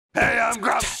I'm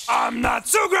Grumps, I'm not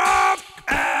so Grump,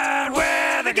 and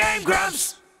we're the Game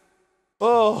Grumps.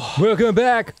 Oh. Welcome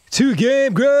back to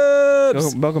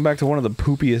GameGrumps! Welcome back to one of the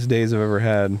poopiest days I've ever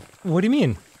had. What do you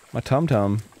mean? My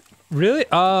tum-tum. Really?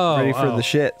 Oh. Ready for the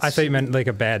shits. I thought you meant like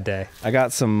a bad day. I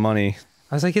got some money.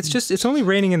 I was like, it's only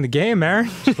raining in the game,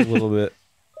 Aaron. Just a little bit.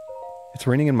 It's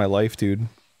raining in my life, dude.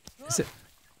 Is it?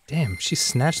 Damn, she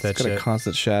snatched that It's got shit. a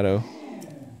constant shadow.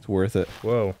 It's worth it.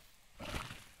 Whoa.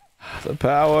 The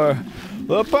power!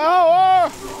 The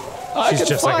power! I She's can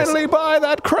just like finally buy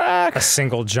that crack! A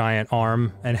single giant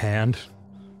arm and hand.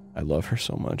 I love her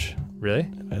so much. Really?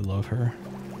 I love her.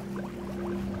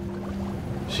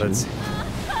 Let's...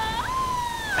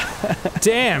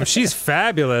 Damn, she's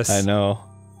fabulous. I know.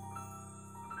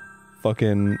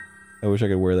 Fucking... I wish I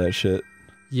could wear that shit.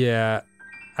 Yeah,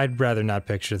 I'd rather not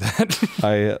picture that.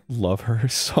 I love her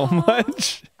so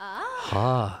much.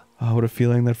 Ah. Oh, what a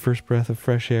feeling, that first breath of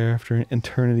fresh air after an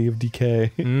eternity of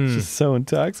decay. It's just so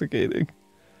intoxicating.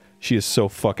 She is so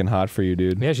fucking hot for you,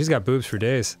 dude. Yeah, she's got boobs for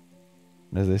days.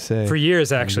 As they say. For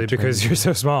years, actually, because you're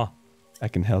so small. I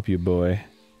can help you, boy.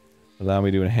 Allow me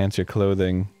to enhance your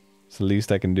clothing. It's the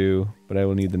least I can do, but I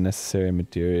will need the necessary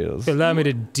materials. Allow me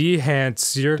to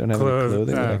de-hance your Don't have any clothing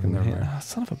that I can never enhance. mind. Oh,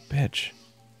 son of a bitch.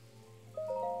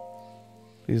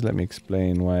 Please let me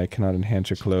explain why I cannot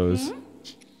enhance your clothes.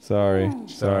 Sorry.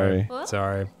 Sorry.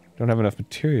 Don't have enough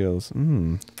materials.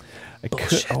 I could.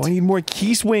 Bullshit. Oh, I need more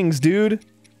key swings, dude.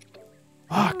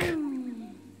 Fuck.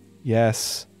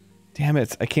 Yes. Damn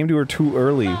it. I came to her too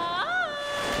early. God,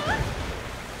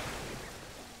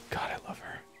 I love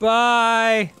her.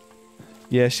 Bye!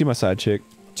 Yeah, she's my side chick.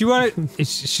 Do you want to...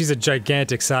 She's a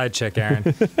gigantic side chick,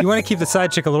 Aaron. You want to keep the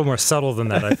side chick a little more subtle than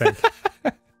that, I think.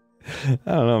 I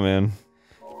don't know, man.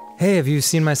 Hey, have you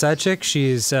seen my side chick?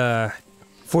 She's,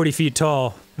 40 feet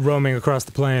tall, roaming across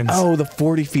the plains. Oh, the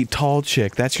 40 feet tall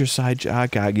chick. That's your side chick. Oh,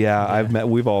 God, yeah,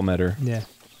 we've all met her. Yeah.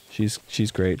 She's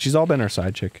great. She's all been our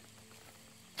side chick.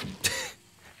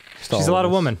 She's a lot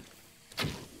of woman.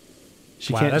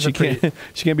 She Wow, she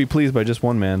can't be pleased by just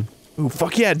one man. Ooh,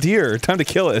 fuck yeah, deer! Time to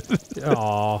kill it.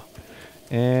 Aww.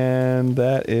 And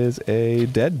that is a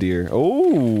dead deer.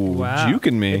 Oh, Wow.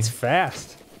 juking me. It's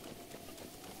fast.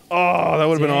 Oh, that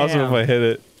would have been awesome if Damn. I hit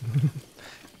it.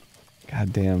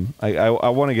 God damn. I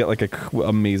want to get like a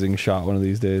amazing shot one of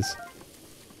these days.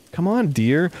 Come on,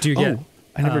 deer. Do you get...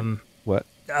 I never... what?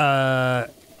 I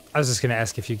was just gonna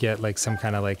ask if you get, like, some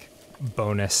kind of, like,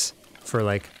 bonus for,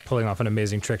 like, pulling off an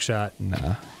amazing trick shot.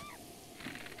 Nah.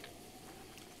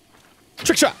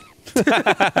 Trick shot!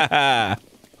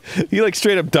 He like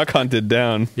straight up duck hunted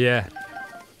down. Yeah.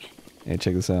 Hey,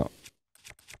 check this out.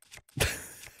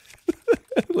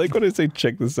 Like when I say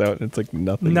check this out, it's like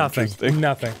nothing. Nothing.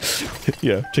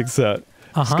 Yeah, check this out.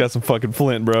 Just got some fucking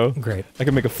flint, bro. Great. I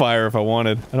can make a fire if I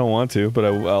wanted. I don't want to, but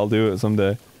I'll do it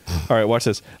someday. Alright, watch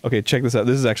this. Okay, check this out.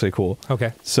 This is actually cool.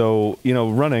 Okay. So, you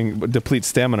know, running depletes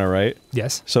stamina, right?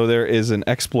 Yes. So there is an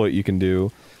exploit you can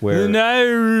do where... The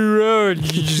Ivory Road,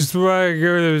 you just want to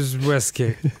go to this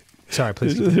Westgate. Sorry,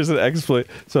 please. There's an exploit.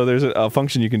 So there's a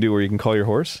function you can do where you can call your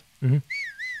horse.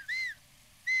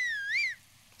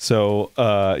 So,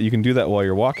 you can do that while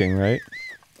you're walking, right?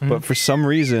 But for some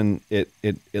reason, it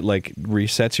like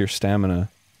resets your stamina.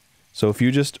 So if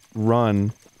you just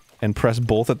run and press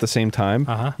both at the same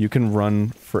time, you can run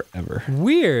forever.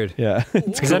 Weird. Yeah.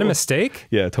 Is that a mistake?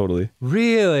 Yeah, totally.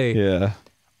 Really? Yeah.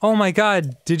 Oh my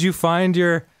god, did you find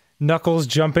your Knuckles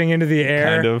jumping into the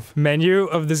air Kind of. menu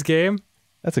of this game?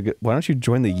 That's a good... Why don't you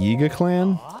join the Yiga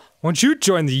clan? Why don't you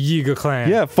join the Yiga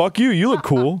clan? Yeah, fuck you. You look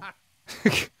cool.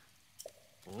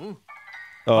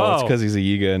 Oh, it's because he's a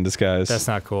Yiga in disguise. That's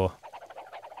not cool.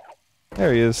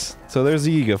 There he is. So there's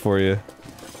the Yiga for you.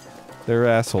 They're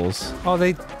assholes. Oh,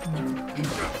 they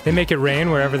make it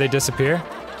rain wherever they disappear?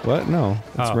 What? No.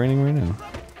 It's raining right now.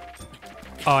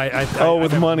 Oh,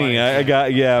 with money. I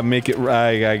got... Yeah, make it...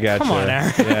 I got Come on,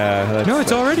 Aaron. Yeah. No,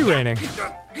 it's already raining.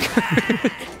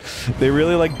 They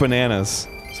really like bananas.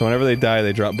 So whenever they die,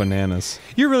 they drop bananas.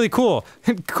 You're really cool.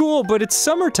 Cool, but it's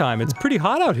summertime. It's pretty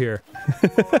hot out here.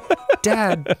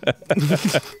 Dad.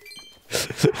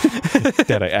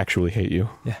 Dad, I actually hate you.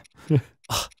 Yeah.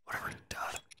 Whatever,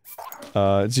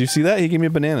 Dad. Did you see that? He gave me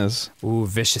bananas. Ooh,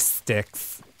 vicious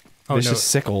sticks. Oh, Vicious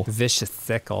sickle. Vicious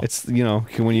sickle. It's, you know,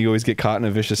 when you always get caught in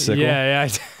a vicious sickle. Yeah,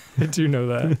 I do know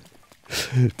that.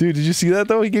 Dude, did you see that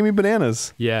though? He gave me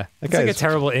bananas. Yeah. That It's like a guy's-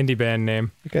 terrible indie band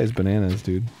name. That guy's bananas,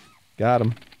 dude. Got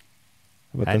him.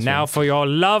 How about And this now one? for your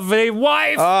lovely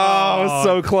wife! Oh,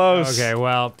 so close. Okay,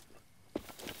 well...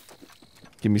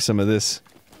 Give me some of this.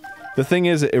 The thing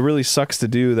is, it really sucks to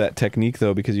do that technique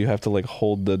though, because you have to like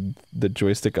hold the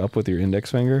joystick up with your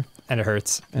index finger. And it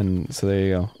hurts. And so there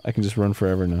you go. I can just run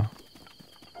forever now.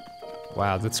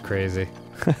 Wow, that's crazy.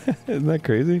 Isn't that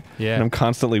crazy? Yeah. And I'm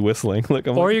constantly whistling. Look,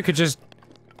 I'm Or like, you could just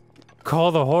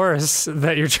call the horse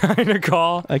that you're trying to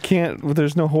call. I can't.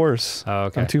 There's no horse. Oh,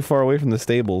 okay. I'm too far away from the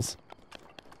stables.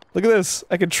 Look at this.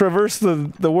 I could traverse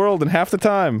the world in half the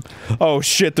time. Oh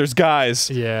shit, there's guys.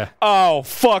 Yeah. Oh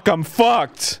fuck, I'm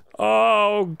fucked.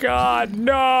 Oh god,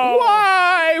 no!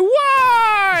 Why?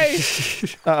 Why?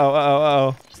 Uh-oh, uh-oh,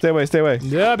 uh-oh. Stay away, stay away.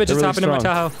 Yeah, bitch, They're it's really hopping in my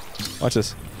strong. Tahoe. Watch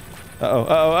this. Uh-oh, uh-oh,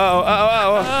 uh-oh,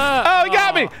 uh-oh, uh-oh. Oh, he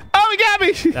got me! Oh, he got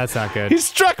me! That's not good. He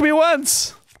struck me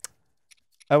once!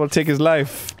 I will take his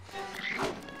life.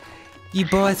 You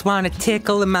boys want a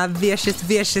tickle in my vicious,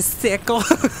 vicious sickle?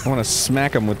 I want to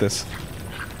smack him with this.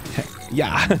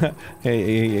 Yeah.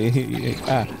 hey,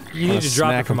 ah. You need to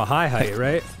drop it from a high height,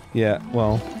 right? Yeah,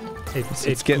 well,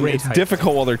 It's getting great it's height.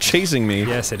 difficult while they're chasing me.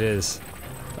 Yes, it is.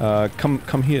 Come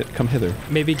hither.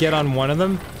 Maybe get on one of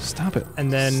them. Stop it.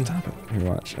 And then- Stop it. Here,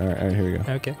 watch. Alright, here we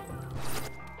go. Okay.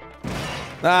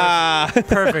 Ah!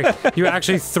 Perfect. You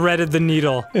actually threaded the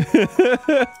needle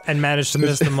and managed to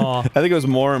miss them all. I think it was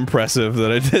more impressive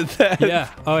that I did that. Yeah.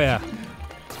 Oh yeah.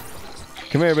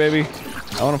 Come here, baby.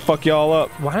 I want to fuck y'all up.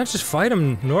 Why not just fight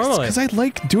them normally? Because I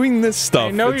like doing this stuff.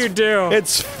 I know It's- you do.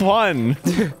 It's fun.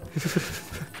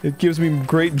 It gives me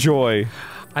great joy.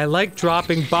 I like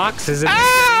dropping boxes and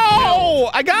Ow!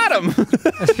 I got him!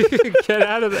 get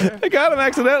out of there. I got him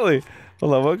accidentally.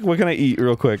 Hold on, what can I eat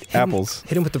real quick? Apples.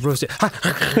 Hit him with the roasted.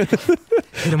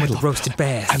 Hit him with the roasted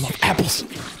bass. I love apples.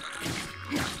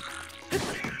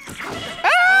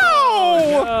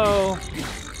 Ow! Oh.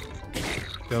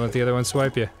 Don't let the other one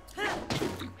swipe you.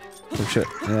 Oh shit.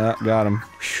 Yeah, got him.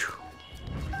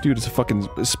 Dude, it's a fucking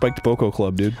spiked Boko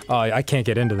club, dude. Oh, I can't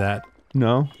get into that.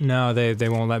 No? No, they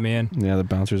won't let me in. Yeah, the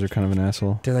bouncers are kind of an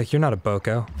asshole. They're like, you're not a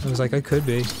Boko. I was like, I could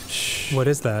be. What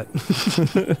is that?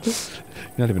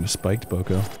 You're not even a spiked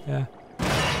Boko. Yeah.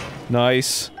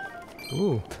 Nice.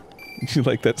 Ooh. You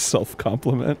like that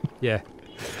self-compliment? Yeah.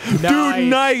 Dude,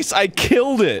 nice! I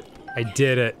killed it! I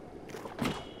did it.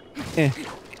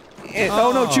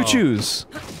 Oh no, choo-choos!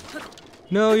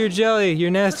 No, you're jelly. You're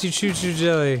nasty choo-choo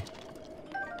jelly.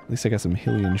 At least I got some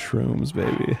Hylian shrooms,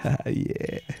 baby.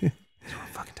 Yeah.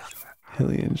 Fucking talking about.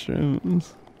 Hylian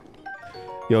shrooms.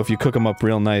 Yo, if you cook them up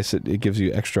real nice, it gives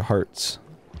you extra hearts.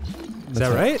 Is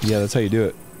that right? Yeah, that's how you do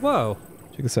it. Whoa.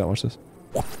 Check this out, watch this.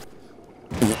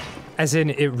 As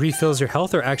in, it refills your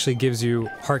health or actually gives you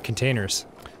heart containers?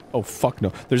 Oh, fuck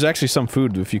no. There's actually some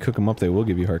food, if you cook them up, they will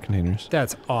give you heart containers.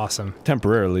 That's awesome.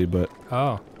 Temporarily, but...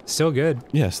 Oh. Still good.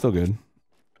 Yeah, still good.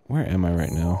 Where am I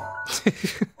right now?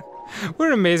 What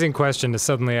an amazing question to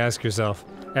suddenly ask yourself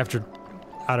after,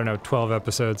 I don't know, 12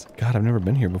 episodes. God, I've never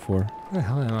been here before. Where the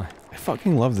hell am I? I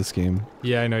fucking love this game.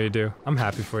 Yeah, I know you do. I'm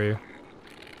happy for you.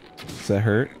 Does that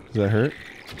hurt? Does that hurt?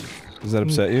 Does that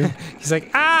upset you? He's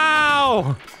like,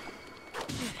 ow!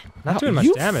 Not doing much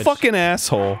you damage. fucking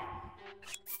asshole.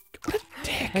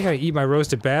 I gotta eat my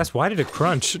roasted bass. Why did it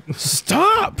crunch?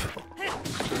 Stop!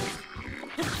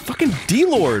 Fucking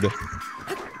D-Lord.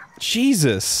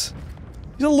 Jesus.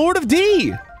 He's a Lord of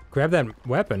D! Grab that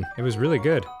weapon. It was really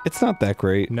good. It's not that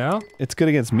great. No? It's good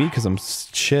against me because I'm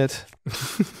shit.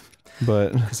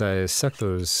 But Because I suck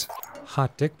those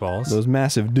hot dick balls. those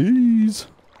massive D's.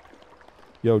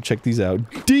 Yo, check these out.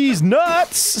 D's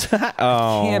nuts!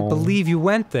 Oh. Can't believe you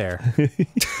went there.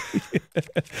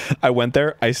 I went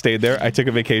there, I stayed there, I took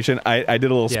a vacation, I did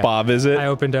a little Yeah. spa visit. I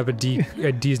opened up a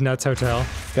D's Nuts hotel.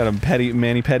 Got a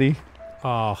mani-pedi.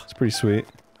 Oh, It's pretty sweet.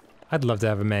 I'd love to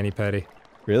have a mani-pedi.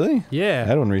 Really? I Yeah.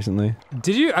 had one recently.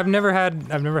 Did you? I've never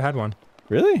had one.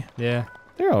 Really? Yeah.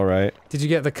 They're alright. Did you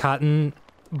get the cotton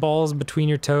balls between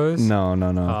your toes? No,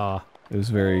 no, no. Oh. It was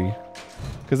very...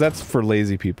 Because that's for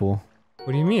lazy people.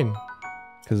 What do you mean?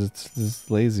 Because it's just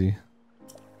lazy.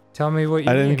 Tell me what you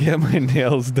I mean. didn't get my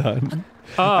nails done.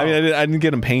 Oh. I mean, I didn't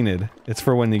get them painted. It's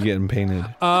for when you get them painted.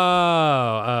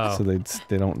 Oh. So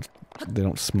they don't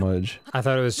smudge. I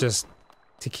thought it was just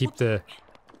to keep the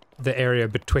area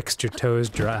betwixt your toes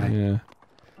dry. Yeah.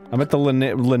 I'm at the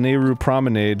Laneru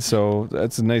Promenade, so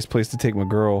that's a nice place to take my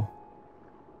girl.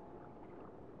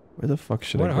 Where the fuck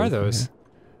should I What go are from those? here?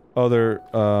 Oh, they're,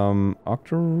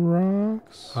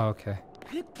 Octoroks? Oh, okay.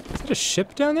 Is that a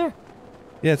ship down there?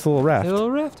 Yeah, it's a little raft. A little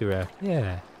rafty raft.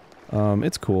 Yeah.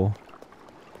 It's cool.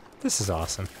 This is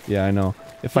awesome. Yeah, I know.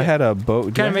 If I had a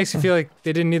boat... Kind of makes you feel like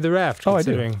they didn't need the raft, Oh, I do.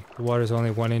 considering the water's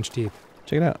only 1 inch deep.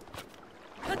 Check it out.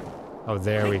 Oh,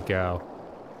 there we go.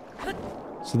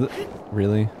 So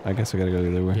really? I guess I gotta go the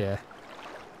other way. Yeah.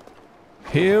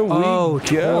 Here we Oh, go.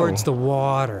 towards the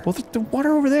water. Well, the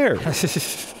water over there.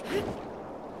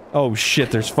 Oh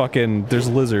shit, there's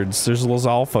lizards. There's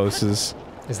Lizalfoses.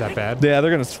 Is that bad? Yeah,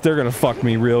 they're gonna fuck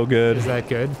me real good. Is that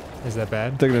good? Is that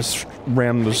bad? They're gonna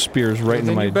ram those spears right into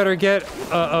Then my... you better get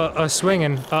a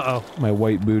swinging. Uh-oh. My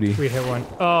white booty. We hit one.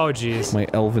 Oh, jeez. My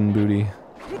elven booty.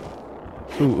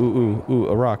 Ooh,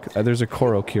 a rock. There's a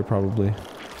Korok here, probably.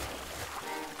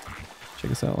 Check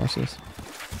this out, watch this.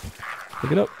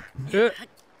 Pick it up.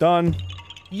 Done.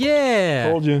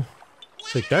 Yeah! Told you.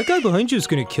 It's like, that guy behind you is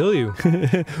gonna kill you.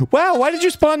 Wow, why did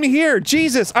you spawn me here?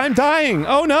 Jesus, I'm dying!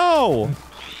 Oh no!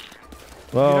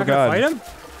 Oh You're not gonna fight him?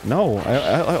 No,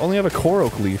 I only have a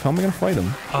Korok leaf. How am I gonna fight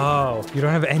him? Oh, you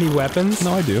don't have any weapons?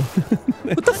 No, I do.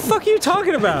 What the fuck are you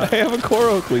talking about? I have a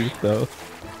Korok leaf, though.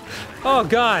 Oh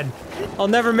god. I'll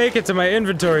never make it to my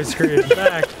inventory screen.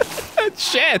 Back.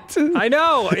 Shit! I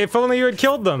know! If only you had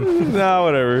killed them. No,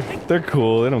 whatever. They're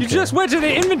cool, they don't You care. just went to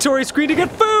the inventory screen to get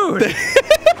food!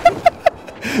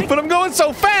 But I'm going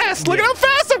so fast! Look at how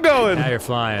fast I'm going! Now you're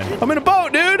flying. I'm in a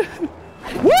boat, dude!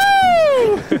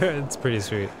 Woo! It's pretty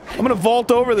sweet. I'm gonna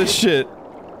vault over this shit.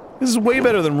 This is way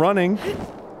better than running.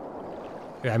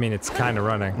 I mean, it's kind of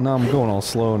running. No, I'm going all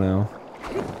slow now.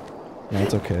 No,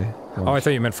 it's okay. Oh, I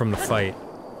thought you meant from the fight.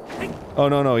 Oh,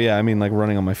 no, yeah, I mean like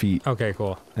running on my feet. Okay,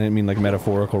 cool. I didn't mean like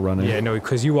metaphorical running. Yeah, no,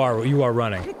 because you are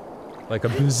running. Like a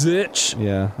bitch.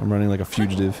 Yeah, I'm running like a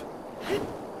fugitive.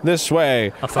 This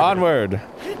way! I'll fuck it. Onward!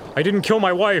 I didn't kill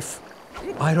my wife!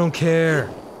 I don't care.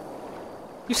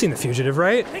 You've seen The Fugitive,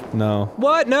 right? No.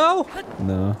 What? No?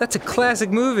 No. That's a classic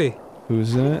movie.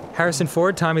 Who's in it? Harrison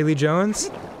Ford, Tommy Lee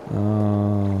Jones.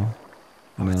 Oh,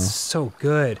 no. It's so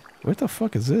good. What the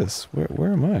fuck is this?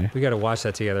 Where am I? We gotta watch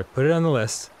that together. Put it on the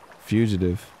list.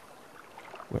 Fugitive.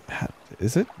 What,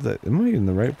 is it? Am I in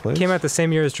the right place? Came out the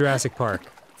same year as Jurassic Park.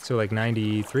 So like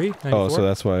 93, 94? Oh, so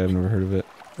that's why I've never heard of it.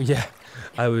 Yeah.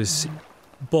 I was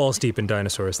balls deep in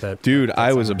dinosaurs that... Dude,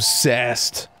 I was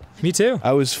obsessed. Me too.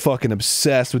 I was fucking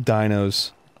obsessed with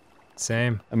dinos.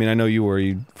 Same. I mean, I know you were.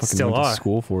 You fucking Still went are. to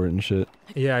school for it and shit.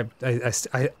 Yeah,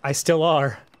 I still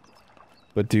are.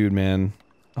 But dude, man.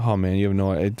 Oh man, you have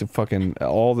no idea. Fucking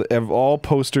all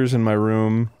posters in my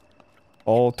room,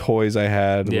 all toys I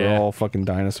had were all fucking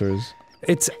dinosaurs.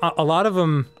 It's a lot of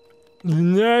them.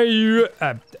 Never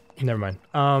mind.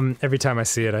 Every time I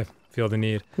see it, I feel the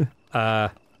need.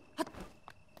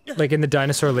 Like in the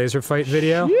dinosaur laser fight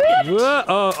video. Whoa,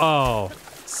 oh,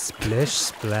 splish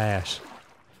splash.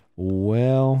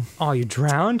 Well. Oh, you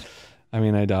drowned? I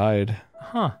mean, I died.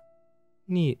 Huh.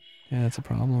 Neat. Yeah, that's a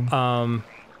problem.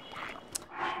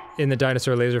 In the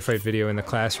dinosaur laser fight video in the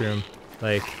classroom,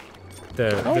 like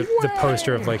the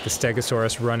poster of like the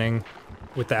Stegosaurus running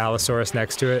with the Allosaurus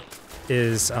next to it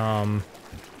is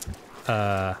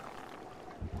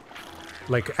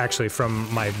like actually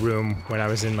from my room when I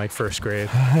was in like first grade.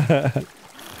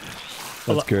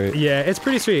 That's great. Yeah, it's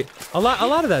pretty sweet. A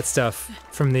lot of that stuff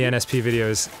from the NSP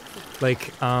videos,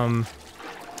 like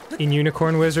in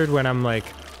Unicorn Wizard when I'm like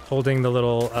holding the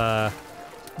little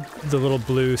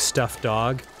blue stuffed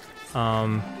dog.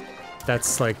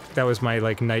 That was my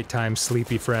like nighttime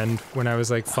sleepy friend when I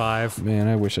was like 5. Man,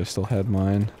 I wish I still had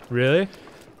mine. Really?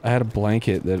 I had a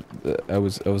blanket that I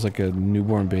was like a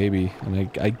newborn baby, and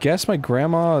I guess my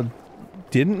grandma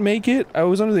didn't make it. I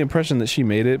was under the impression that she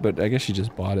made it, but I guess she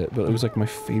just bought it. But it was like my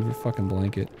favorite fucking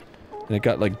blanket, and it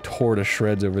got like tore to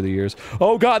shreds over the years.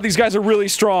 Oh god, these guys are really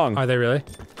strong. Are they really?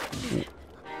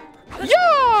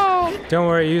 Yeah. Don't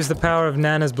worry, use the power of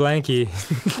Nana's blankie.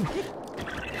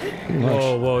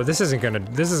 Whoa, this isn't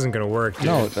gonna work, dude.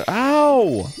 No,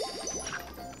 ow!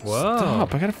 Whoa.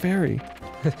 Stop! I got a fairy.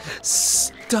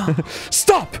 Stop!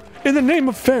 Stop! In the name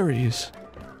of fairies!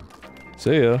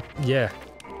 See ya. Yeah.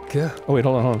 Go. Oh wait,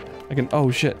 hold on. I can-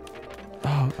 oh shit.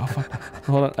 Oh fuck.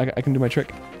 Hold on, I can do my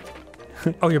trick.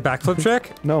 Oh, your backflip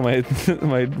trick? No, my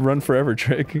my run forever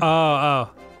trick.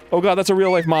 Oh. Oh god, that's a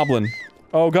real life moblin.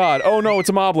 Oh god, oh no, it's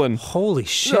a moblin. Holy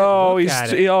shit. Oh, look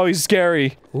at it. he's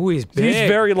scary. Ooh, he's big. He's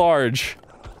very large.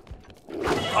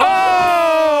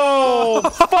 Oh!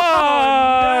 Fuck!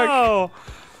 No.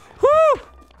 Woo!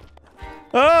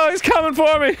 Oh, he's coming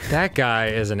for me! That guy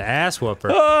is an ass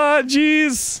whooper. Oh,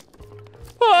 jeez!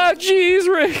 Oh, jeez,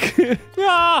 Rick!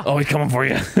 Ah! Oh, he's coming for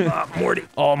you. Morty.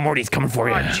 Oh, Morty's coming for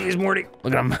you. Oh, jeez, Morty.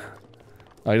 Look at him.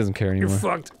 Oh, he doesn't care anymore. You're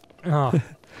fucked. Oh.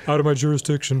 Out of my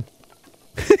jurisdiction.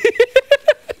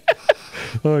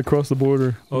 Oh, I crossed the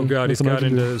border. Oh god, he's got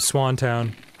into Swan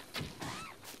Town.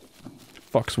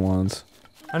 Fuck swans.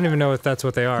 I don't even know if that's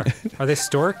what they are. Are they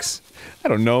storks? I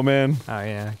don't know, man. Oh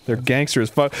yeah. They're gangster as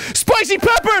fuck. Spicy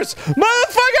peppers!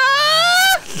 Motherfucker!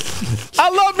 I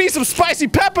love me some spicy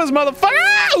peppers,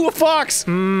 motherfucker! Ooh, a fox!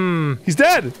 Mmm. He's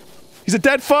dead! He's a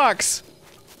dead fox!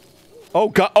 Oh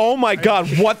god! Oh my god!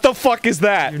 What the fuck is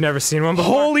that? You've never seen one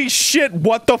before? Holy shit!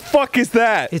 What the fuck is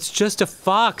that? It's just a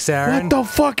fox, Aaron. What the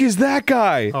fuck is that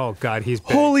guy? Oh god, he's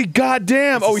big. Holy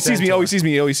goddamn! It's Oh, a he sees me! centaur. Oh, he sees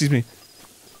me! Oh, he sees me!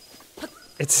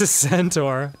 It's a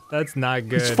centaur. That's not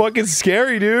good. It's fucking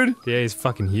scary, dude. Yeah, he's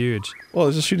fucking huge. Oh,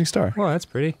 there's a shooting star. Well, that's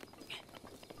pretty.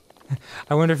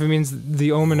 I wonder if it means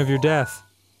the omen of your death.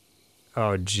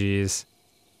 Oh, jeez.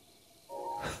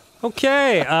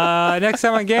 Okay, next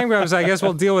time on GameGrumps, I guess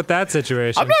we'll deal with that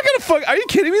situation. I'm not gonna fuck. Are you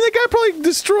kidding me? That guy probably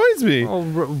destroys me. Oh,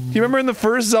 Do you remember in the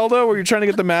first Zelda where you're trying to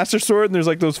get the Master Sword and there's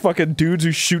like those fucking dudes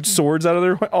who shoot swords out of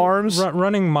their arms?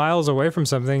 running miles away from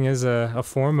something is a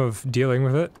form of dealing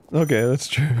with it. Okay, that's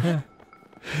true. Yeah.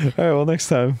 Alright, well, next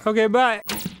time. Okay, bye.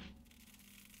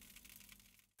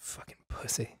 Fucking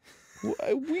pussy. He's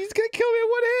gonna kill me in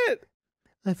one hit!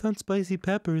 I found spicy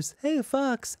peppers. Hey, a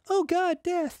fox. Oh god,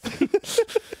 death.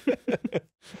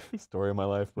 Story of my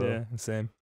life, bro. Yeah, same.